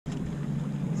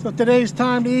So today's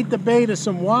time to eat the bait is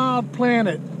some Wild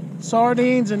Planet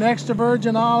sardines and extra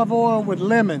virgin olive oil with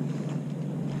lemon.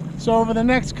 So over the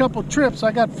next couple trips,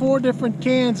 I got 4 different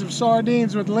cans of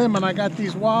sardines with lemon. I got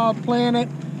these Wild Planet,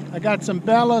 I got some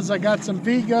Bellas, I got some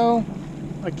Vigo.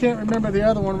 I can't remember the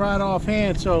other one right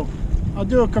offhand, so I'll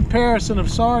do a comparison of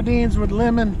sardines with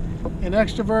lemon and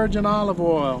extra virgin olive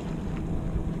oil.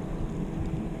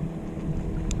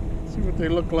 See what they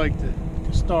look like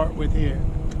to start with here.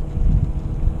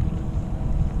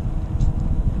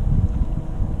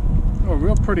 Oh,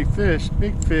 real pretty fish,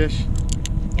 big fish.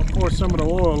 I'll pour some of the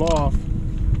oil off.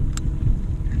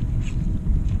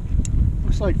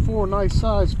 Looks like 4 nice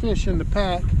sized fish in the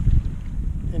pack,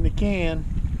 in the can.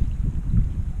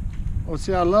 Well,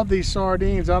 see, I love these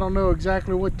sardines. I don't know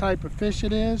exactly what type of fish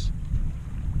it is,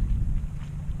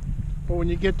 but when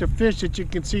you get to fish that you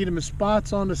can see them as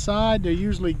spots on the side, they're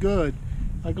usually good.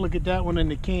 Like, look at that one in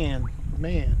the can.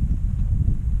 Man.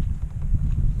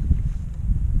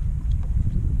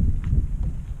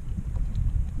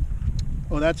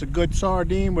 Oh, that's a good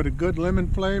sardine with a good lemon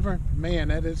flavor. Man,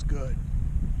 that is good.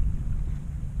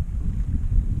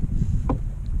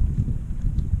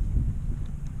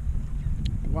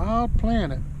 Wild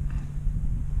Planet.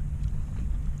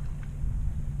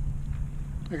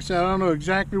 Like I said, I don't know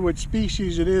exactly what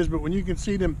species it is, but when you can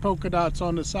see them polka dots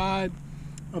on the side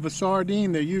of a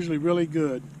sardine, they're usually really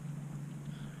good.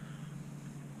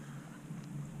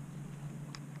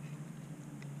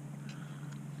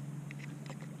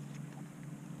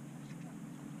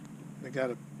 They got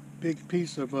a big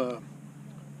piece of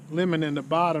lemon in the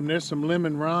bottom. There's some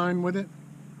lemon rind with it.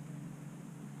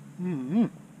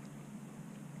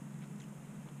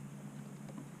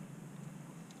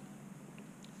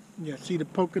 Yeah, see the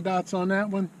polka dots on that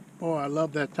one? Oh, I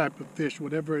love that type of fish,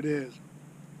 whatever it is.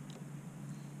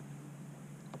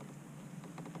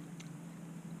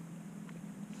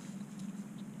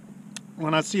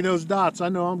 When I see those dots, I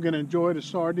know I'm going to enjoy the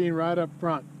sardine right up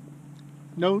front.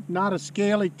 No, not a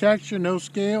scaly texture, no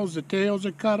scales. The tails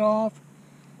are cut off.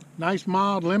 Nice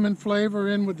mild lemon flavor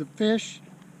in with the fish.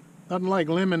 Nothing like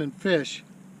lemon and fish.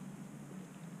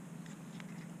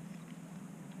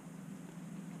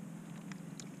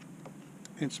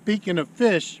 And speaking of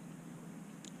fish,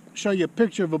 I'll show you a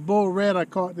picture of a bull red I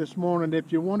caught this morning.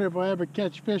 If you wonder if I ever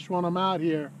catch fish when I'm out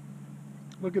here,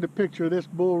 look at a picture of this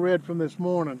bull red from this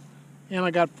morning. And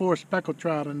I got 4 speckled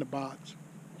trout in the box.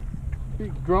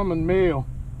 Big drumming male.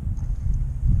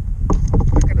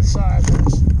 Look at the size of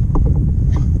this.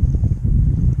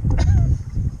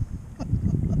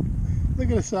 Look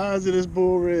at the size of this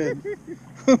bull red.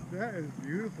 That is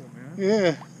beautiful, man.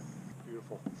 Yeah.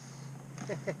 Beautiful.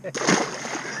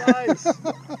 Nice.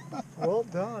 Well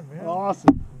done, man.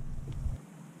 Awesome.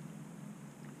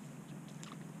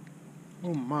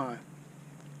 Oh my.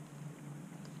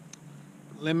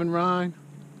 Lemon rind.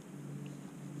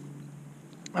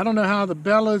 I don't know how the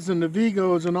Bellas and the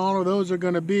Vigos and all of those are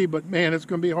going to be, but man, it's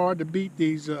going to be hard to beat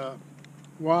these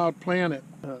Wild Planet.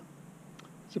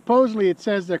 Supposedly it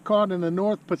says they're caught in the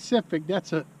North Pacific.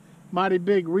 That's a mighty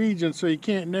big region, so you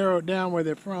can't narrow it down where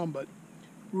they're from, but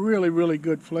really, really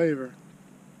good flavor.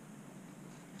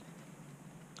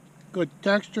 Good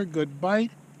texture, good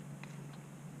bite.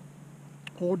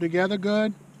 Hold together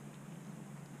good.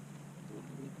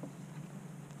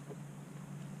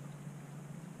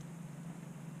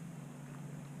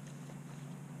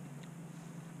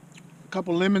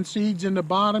 Couple lemon seeds in the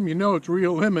bottom. You know it's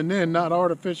real lemon then, not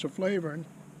artificial flavoring.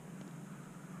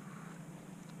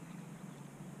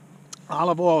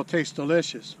 Olive oil tastes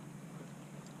delicious.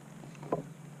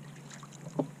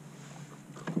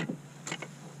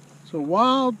 So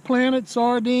Wild Planet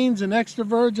sardines and extra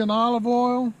virgin olive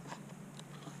oil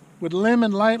with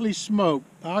lemon lightly smoked.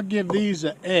 I'll give these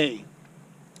an A.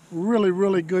 Really,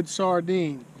 really good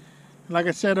sardine. Like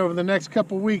I said, over the next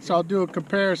couple weeks, I'll do a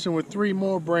comparison with 3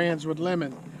 more brands with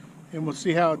lemon, and we'll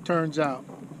see how it turns out.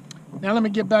 Now let me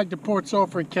get back to Port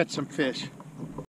Sulphur and catch some fish.